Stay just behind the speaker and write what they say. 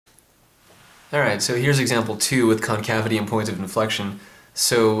Alright, so here's example 2 with concavity and points of inflection.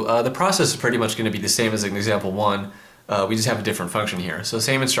 So the process is pretty much going to be the same as in example 1, we just have a different function here. So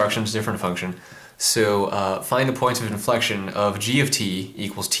same instructions, different function. So find the points of inflection of g of t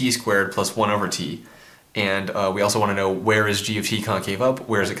equals t squared plus 1 over t. And we also want to know where is g of t concave up,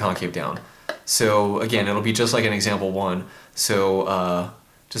 where is it concave down. So again, it'll be just like in example 1. So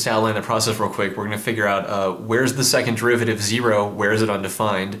just to outline the process real quick, we're going to figure out where's the second derivative 0, where is it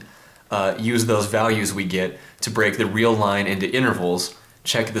undefined, use those values we get to break the real line into intervals,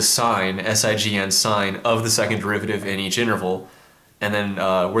 check the sign, SIGN sign, of the second derivative in each interval, and then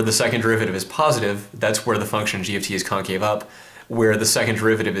where the second derivative is positive, that's where the function g of t is concave up. Where the second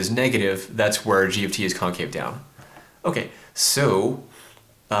derivative is negative, that's where g of t is concave down. Okay, so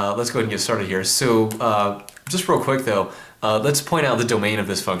let's go ahead and get started here. So just real quick though, let's point out the domain of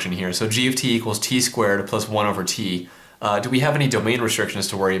this function here. So g of t equals t squared plus 1 over t. Do we have any domain restrictions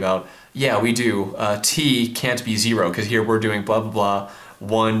to worry about? Yeah, we do. T can't be 0, because here we're doing blah blah blah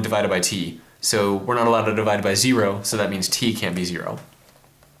 1 divided by t. So we're not allowed to divide it by 0, so that means t can't be 0.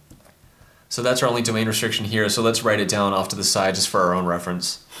 So that's our only domain restriction here, so let's write it down off to the side just for our own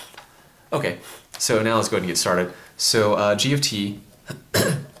reference. Okay, so now let's go ahead and get started. So g of t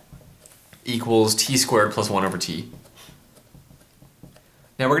equals t squared plus 1 over t.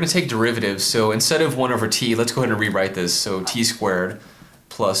 Now we're going to take derivatives, so instead of 1 over t, let's go ahead and rewrite this. So t squared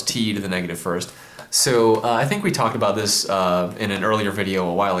plus t to the negative first. So I think we talked about this in an earlier video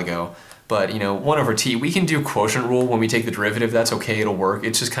a while ago, but 1 over t, we can do quotient rule when we take the derivative. That's okay, it'll work.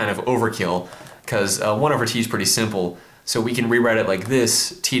 It's just kind of overkill, because 1 over t is pretty simple. So we can rewrite it like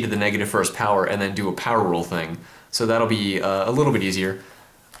this, t to the negative first power, and then do a power rule thing. So that'll be a little bit easier.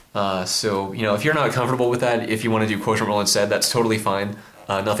 So if you're not comfortable with that, if you want to do quotient rule instead, that's totally fine.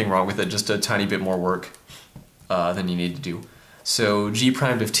 Nothing wrong with it, just a tiny bit more work than you need to do. So g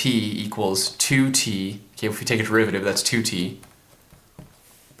primed of t equals 2t, okay, if we take a derivative, that's 2t,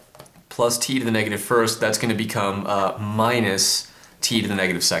 plus t to the negative first, that's going to become minus t to the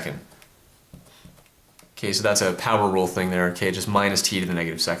negative second. Okay, so that's a power rule thing there, okay, just minus t to the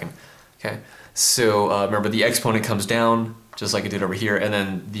negative second. Okay, so remember the exponent comes down, just like it did over here, and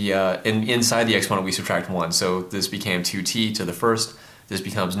then the inside the exponent we subtract 1, so this became 2t to the first, this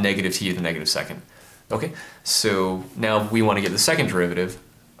becomes negative t to the negative second. Okay, so now we want to get the second derivative.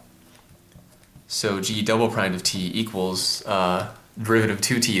 So g double primed of t equals, derivative of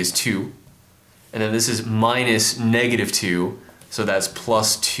 2t is 2, and then this is minus negative 2, so that's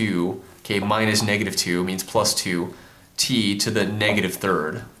plus 2. Okay, minus negative 2 means plus 2, t to the negative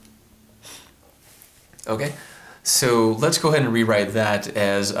third. Okay, so let's go ahead and rewrite that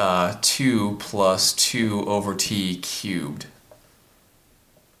as 2 plus 2 over t cubed.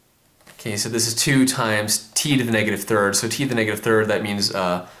 Okay, so this is 2 times t to the negative third, so t to the negative third, that means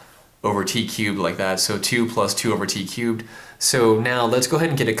over t cubed like that, so 2 plus 2 over t cubed. So now let's go ahead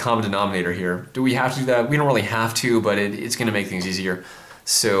and get a common denominator here. Do we have to do that? We don't really have to, but it's going to make things easier.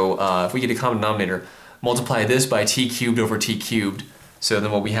 So if we get a common denominator, multiply this by t cubed over t cubed, so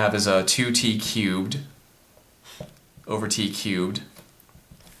then what we have is 2t cubed over t cubed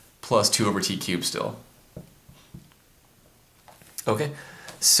plus 2 over t cubed still. Okay.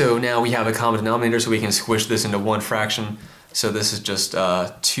 So now we have a common denominator, so we can squish this into one fraction. So this is just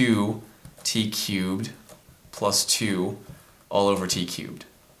 2t cubed plus 2 all over t cubed.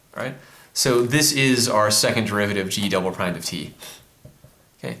 All right? So this is our second derivative, g double primed of t.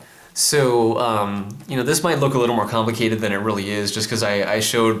 Okay. So this might look a little more complicated than it really is, just because I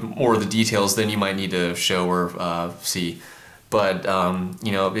showed more of the details than you might need to show or see. But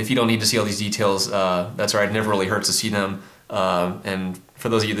if you don't need to see all these details, that's all right. It never really hurts to see them. And for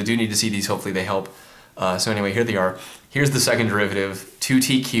those of you that do need to see these, hopefully they help. So anyway, here they are. Here's the second derivative,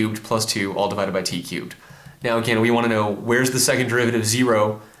 2t cubed plus 2, all divided by t cubed. Now again, we want to know, where's the second derivative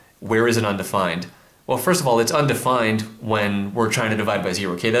 0? Where is it undefined? Well, first of all, it's undefined when we're trying to divide by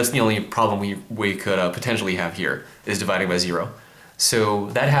 0. Okay, that's the only problem we could potentially have here, is dividing by 0. So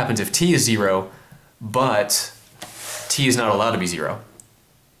that happens if t is 0, but t is not allowed to be 0.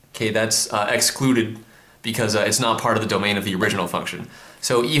 Okay, that's excluded because it's not part of the domain of the original function.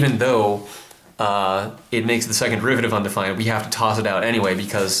 So even though it makes the second derivative undefined, we have to toss it out anyway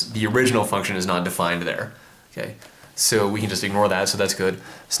because the original function is not defined there. Okay, so we can just ignore that, so that's good.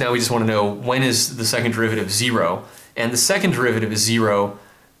 So now we just want to know, when is the second derivative 0? And the second derivative is 0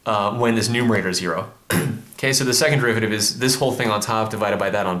 when this numerator is 0. Okay, so the second derivative is this whole thing on top divided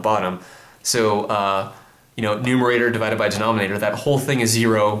by that on bottom. So numerator divided by denominator, that whole thing is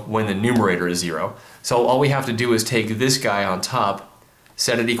 0 when the numerator is 0. So all we have to do is take this guy on top,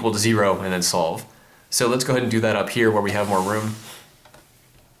 set it equal to 0, and then solve. So let's go ahead and do that up here where we have more room.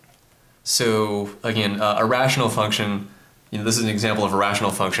 So again, a rational function, this is an example of a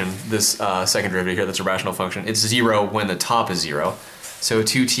rational function. This second derivative here, that's a rational function. It's 0 when the top is 0. So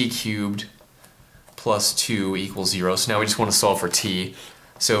 2t cubed plus 2 equals 0. So now we just want to solve for t.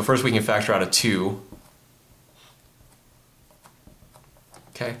 So first we can factor out a 2.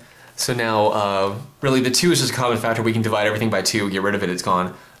 Okay. So now, really the 2 is just a common factor. We can divide everything by 2, get rid of it, it's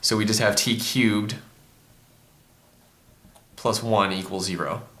gone. So we just have t cubed plus 1 equals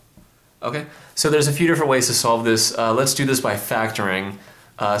 0. Okay, so there's a few different ways to solve this. Let's do this by factoring.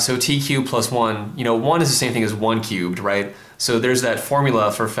 So t cubed plus 1, 1 is the same thing as 1 cubed, right? So there's that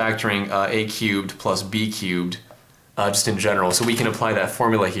formula for factoring a cubed plus b cubed, just in general. So we can apply that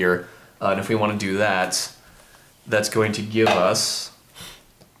formula here. And if we want to do that, that's going to give us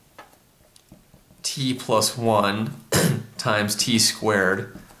t plus 1 times t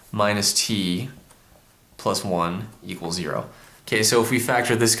squared minus t plus 1 equals 0. Okay, so if we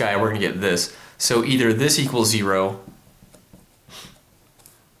factor this guy, we're going to get this. So either this equals 0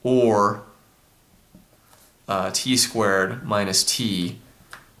 or t squared minus t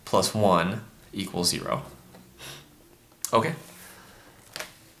plus 1 equals 0. Okay?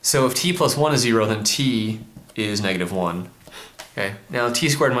 So if t plus 1 is 0, then t is negative 1. Okay, now t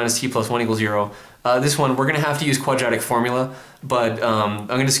squared minus t plus 1 equals 0. This one, we're going to have to use quadratic formula, but I'm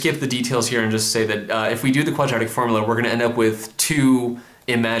going to skip the details here and just say that if we do the quadratic formula, we're going to end up with 2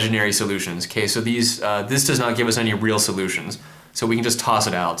 imaginary solutions. Okay, so this does not give us any real solutions, so we can just toss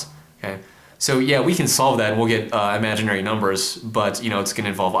it out. Okay, so yeah, we can solve that and we'll get imaginary numbers, but it's going to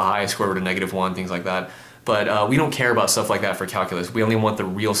involve I, square root of negative 1, things like that. But we don't care about stuff like that for calculus. We only want the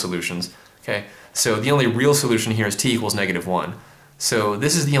real solutions. Okay, so the only real solution here is t equals negative 1. So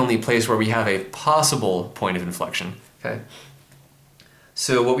this is the only place where we have a possible point of inflection. Okay.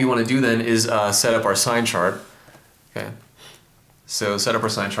 So what we want to do then is set up our sign chart. Okay. So set up our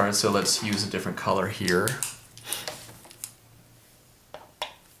sign chart. So let's use a different color here.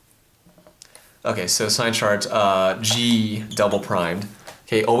 Okay. So sign chart G double primed.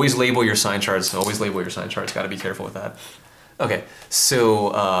 Okay. Always label your sign charts. Always label your sign charts. Got to be careful with that. Okay.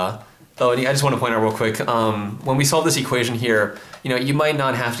 So oh, and I just want to point out real quick. When we solve this equation here, you might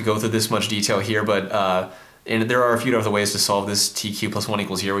not have to go through this much detail here, but and there are a few other ways to solve this t cubed plus 1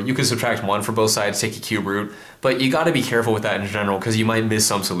 equals 0. You can subtract 1 from both sides, take a cube root, but you got to be careful with that in general because you might miss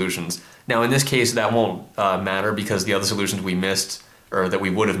some solutions. Now in this case, that won't matter because the other solutions we missed, or that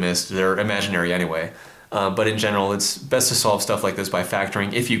we would have missed, they're imaginary anyway. But in general, it's best to solve stuff like this by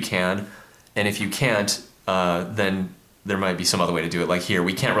factoring if you can, and if you can't, then there might be some other way to do it. Like here,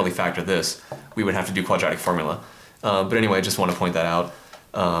 we can't really factor this. We would have to do quadratic formula. But anyway, I just want to point that out.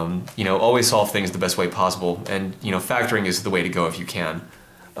 Always solve things the best way possible, and factoring is the way to go if you can.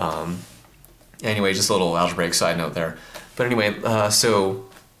 Anyway, just a little algebraic side note there. But anyway, so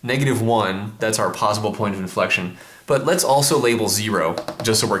negative 1, that's our possible point of inflection. But let's also label 0,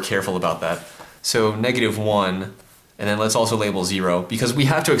 just so we're careful about that. So negative 1, and then let's also label 0, because we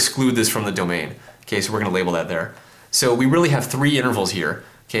have to exclude this from the domain. Okay, so we're going to label that there. So we really have 3 intervals here.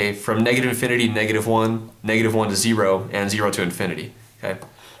 Okay, from negative infinity to negative 1 to 0, and 0 to infinity. Okay,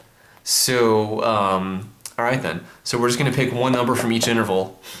 so all right then. So we're just going to pick one number from each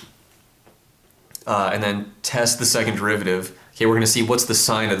interval, and then test the second derivative. Okay, we're going to see what's the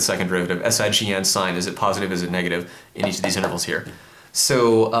sign of the second derivative. SIGN sign. Is it positive? Is it negative? In each of these intervals here.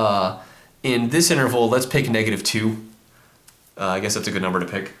 So in this interval, let's pick negative 2. I guess that's a good number to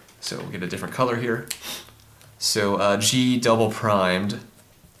pick. So we'll get a different color here. So G double primed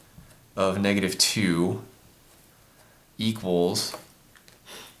of negative 2 equals,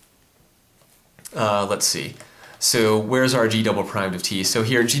 let's see, so where's our G double primed of t? So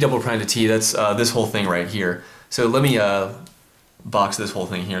here, G double primed of t, that's this whole thing right here. So let me box this whole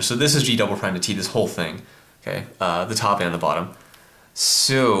thing here. So this is G double primed of t, this whole thing, okay, the top and the bottom.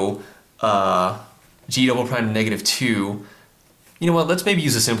 So G double primed of negative 2, you know what, let's maybe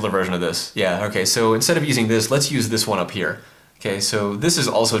use a simpler version of this. Yeah, okay, so instead of using this, let's use this one up here. Okay, so this is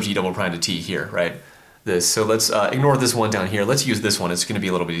also G double primed of t here, right? This. So let's ignore this one down here. Let's use this one. It's going to be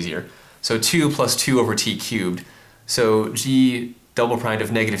a little bit easier. So 2 plus 2 over t cubed. So G double primed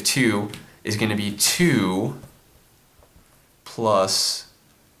of negative 2 is going to be 2 plus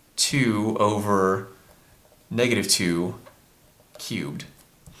 2 over negative 2 cubed.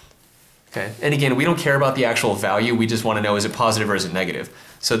 Okay, and again, we don't care about the actual value. We just want to know, is it positive or is it negative?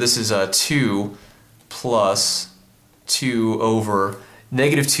 So this is 2 plus 2 over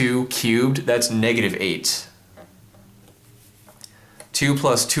negative 2 cubed, that's negative 8. 2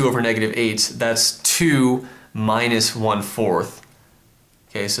 plus 2 over negative 8, that's 2 minus 1/4.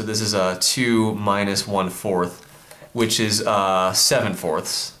 Okay, so this is 2 minus 1/4, which is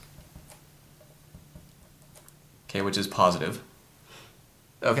 7/4. okay, which is positive.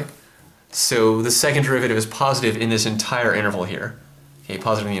 Okay, so the second derivative is positive in this entire interval here. Okay,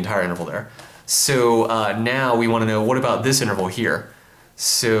 positive in the entire interval there. So now we want to know, what about this interval here?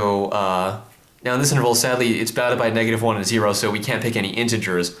 So now in this interval, sadly, it's bounded by -1 and 0, so we can't pick any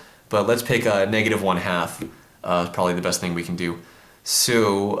integers, but let's pick -1/2. Probably the best thing we can do.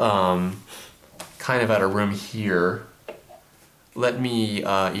 So kind of out of room here, let me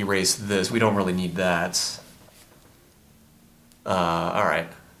erase this. We don't really need that. All right,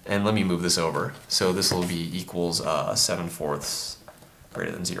 and let me move this over. So this will be equals 7/4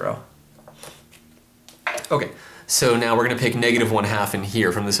 greater than 0. Okay, so now we're going to pick -1/2 in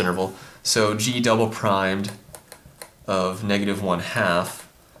here from this interval. So g double primed of -1/2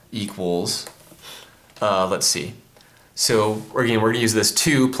 equals, let's see. So again, we're going to use this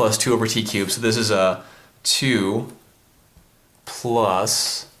 2 plus 2 over t cubed. So this is a 2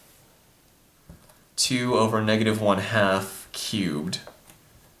 plus 2 over -1/2 cubed.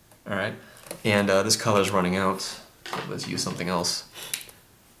 All right, and this color is running out. So let's use something else.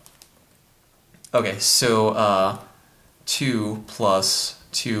 Okay, so 2 plus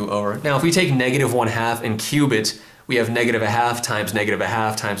 2 over... Now if we take -1/2 and cube it, we have -1/2 times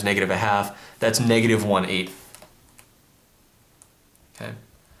 -1/2 times -1/2. That's -1/8. Okay.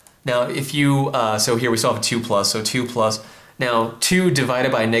 Now if you... so here we still have a 2 plus, so 2 plus... Now 2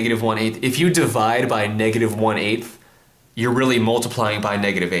 divided by -1/8. If you divide by -1/8, you're really multiplying by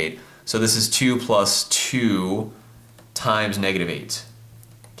 -8. So this is 2 plus 2 times -8.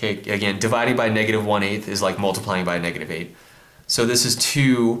 Okay, again, dividing by -1/8 is like multiplying by -8. So this is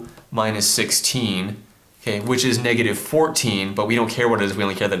 2 minus 16, okay, which is -14, but we don't care what it is, we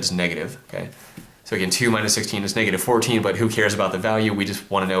only care that it's negative, okay? So again, 2 minus 16 is -14, but who cares about the value? We just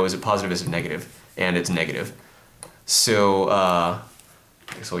want to know, is it positive, is it negative? And it's negative. So, I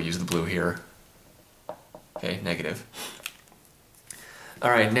guess we'll use the blue here. Okay, negative.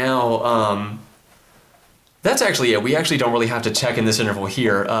 All right, now, that's actually it. We actually don't really have to check in this interval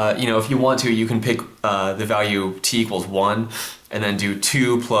here. You know, if you want to, you can pick the value t equals 1, and then do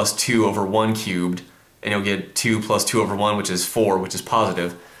 2 plus 2 over 1 cubed, and you'll get 2 plus 2 over 1, which is 4, which is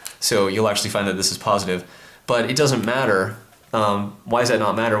positive. So you'll actually find that this is positive. But it doesn't matter. Why does that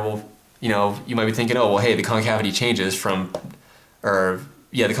not matter? Well, you know, you might be thinking, oh, well, hey, the concavity changes from,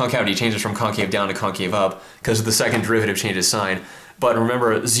 the concavity changes from concave down to concave up because the second derivative changes sign. But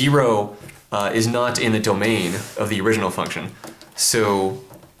remember, 0 is not in the domain of the original function. So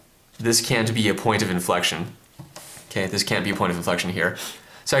this can't be a point of inflection. Okay, this can't be a point of inflection here.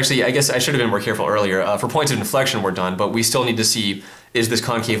 So actually, I guess I should have been more careful earlier. For points of inflection, we're done, but we still need to see, is this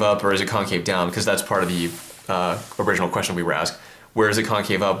concave up or is it concave down? Because that's part of the original question we were asked. Where is it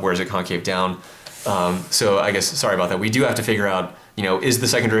concave up? Where is it concave down? So I guess, sorry about that. We do have to figure out, you know, is the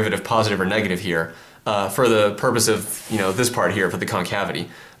second derivative positive or negative here for the purpose of, you know, this part here for the concavity.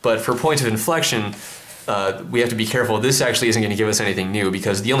 But for point of inflection, we have to be careful. This actually isn't going to give us anything new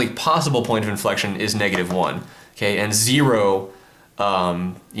because the only possible point of inflection is -1. Okay, and 0,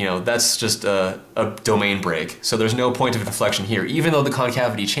 you know, that's just a domain break. So there's no point of inflection here. Even though the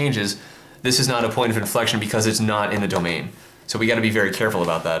concavity changes, this is not a point of inflection because it's not in the domain. So we got to be very careful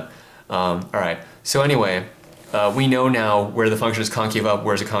about that. All right, so anyway, we know now where the function is concave up,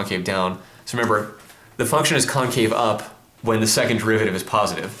 where's it concave down. So remember, the function is concave up when the second derivative is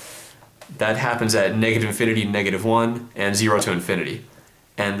positive. That happens at -∞ to -1 and 0 to infinity.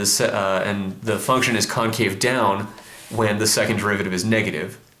 And the function is concave down when the second derivative is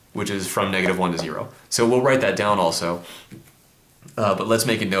negative, which is from -1 to 0. So we'll write that down also. But let's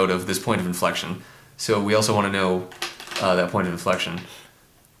make a note of this point of inflection. So we also want to know that point of inflection.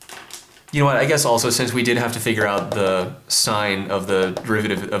 You know what, I guess also since we did have to figure out the sign of the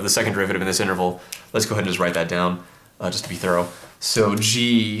derivative of the second derivative in this interval, let's go ahead and just write that down just to be thorough. So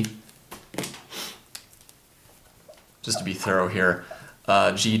g, just to be thorough here,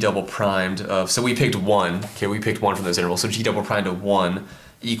 g double primed of, so we picked 1, okay, we picked 1 from this interval, so g double primed of 1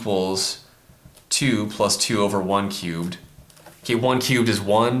 equals 2 plus 2 over 1 cubed. Okay, 1 cubed is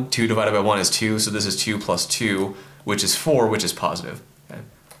 1, 2 divided by 1 is 2, so this is 2 plus 2, which is 4, which is positive. Okay?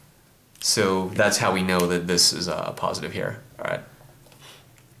 So that's how we know that this is positive here. All right.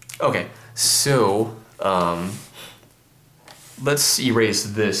 Okay, so let's erase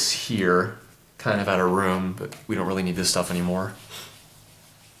this here, kind of out of room, but we don't really need this stuff anymore.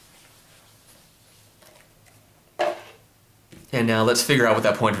 And now let's figure out what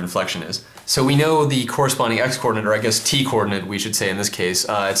that point of inflection is. So we know the corresponding x-coordinate, or I guess t-coordinate we should say in this case,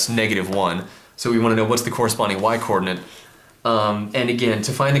 it's -1. So we want to know what's the corresponding y-coordinate. And again,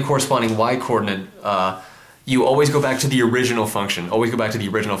 to find the corresponding y-coordinate, you always go back to the original function. Always go back to the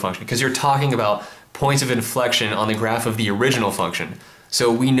original function, because you're talking about points of inflection on the graph of the original function.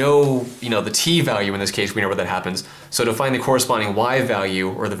 So we know, the t value in this case, we know where that happens. So to find the corresponding y value,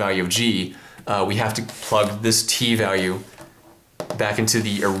 or the value of g, we have to plug this t value back into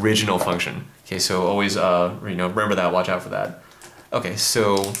the original function. Okay, so always, remember that, watch out for that. Okay,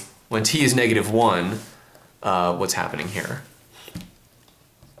 so when t is -1, what's happening here?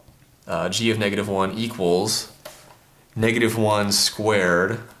 G of -1 equals -1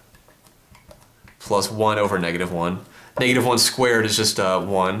 squared plus 1 over -1. -1 squared is just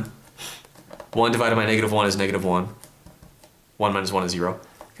 1. 1 divided by -1 is -1. 1 minus 1 is 0.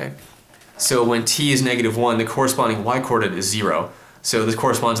 Okay. So when t is -1, the corresponding y-coordinate is 0. So this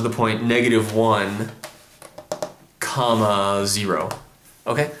corresponds to the point -1, comma 0.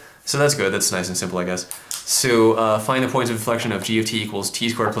 Okay? So that's good. That's nice and simple, I guess. So find the points of inflection of g of t equals t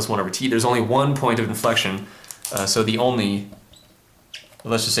squared plus 1 over t. There's only one point of inflection. So the only,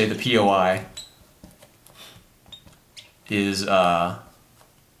 let's just say the POI is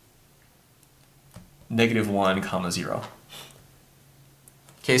 -1, comma 0.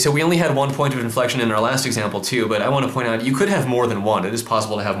 Okay, so we only had one point of inflection in our last example too, but I want to point out you could have more than one. It is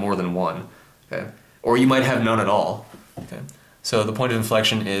possible to have more than one. Okay? Or you might have none at all. Okay? So the point of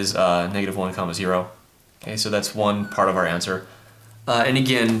inflection is -1, comma 0. Okay, so that's one part of our answer. And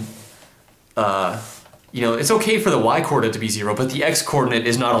again, it's okay for the y-coordinate to be 0, but the x-coordinate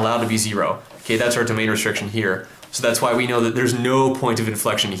is not allowed to be 0. Okay, that's our domain restriction here. So that's why we know that there's no point of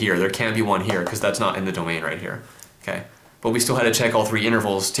inflection here. There can't be one here, because that's not in the domain right here. Okay, but we still had to check all three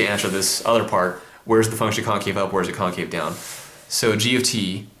intervals to answer this other part. Where's the function concave up, where's it concave down? So g of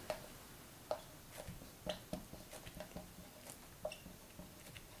t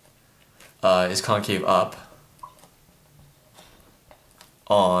is concave up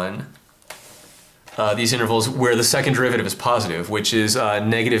on these intervals where the second derivative is positive, which is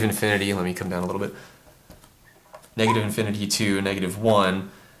 -infinity. Let me come down a little bit. -infinity to -1,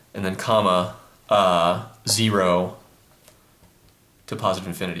 and then comma 0 to positive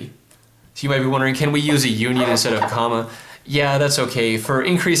infinity. So you might be wondering, can we use a union instead of a comma? Yeah, that's okay. For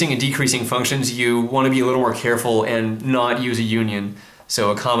increasing and decreasing functions, you want to be a little more careful and not use a union. So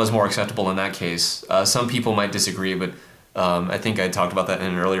a comma is more acceptable in that case. Some people might disagree, but I think I talked about that in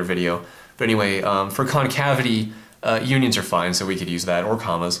an earlier video. But anyway, for concavity, unions are fine, so we could use that, or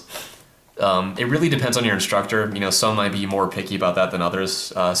commas. It really depends on your instructor. Some might be more picky about that than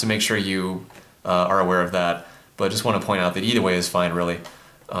others, so make sure you are aware of that. But I just want to point out that either way is fine, really.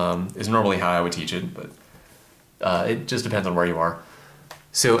 Is normally how I would teach it, but it just depends on where you are.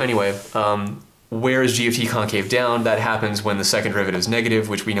 So anyway, where is g of t concave down? That happens when the second derivative is negative,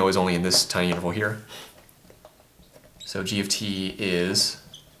 which we know is only in this tiny interval here. So g of t is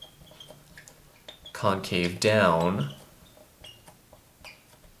concave down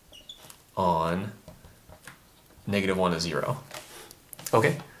on -1 to 0.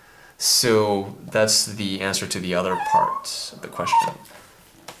 Okay, so that's the answer to the other part of the question.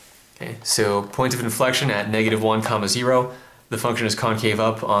 Okay, so point of inflection at -1, comma 0. The function is concave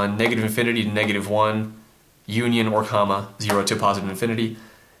up on -infinity to -1, union or comma 0 to positive infinity,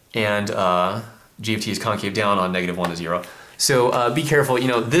 and g of t is concave down on -1 to 0. So be careful,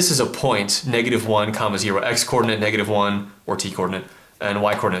 this is a point, -1, comma 0, x-coordinate -1, or t-coordinate, and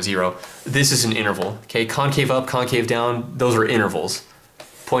y-coordinate 0. This is an interval, okay? Concave up, concave down, those are intervals.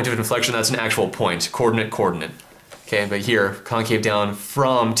 Point of inflection, that's an actual point, coordinate, coordinate. Okay, but here, concave down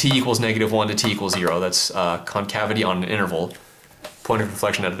from t equals -1 to t equals 0. That's concavity on an interval. Point of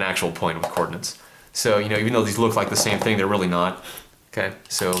inflection at an actual point with coordinates. So, even though these look like the same thing, they're really not. Okay,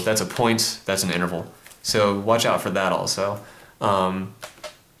 so that's a point, that's an interval. So watch out for that also.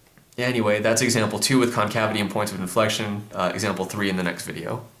 Anyway, that's example 2 with concavity and points of inflection. Example 3 in the next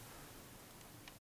video.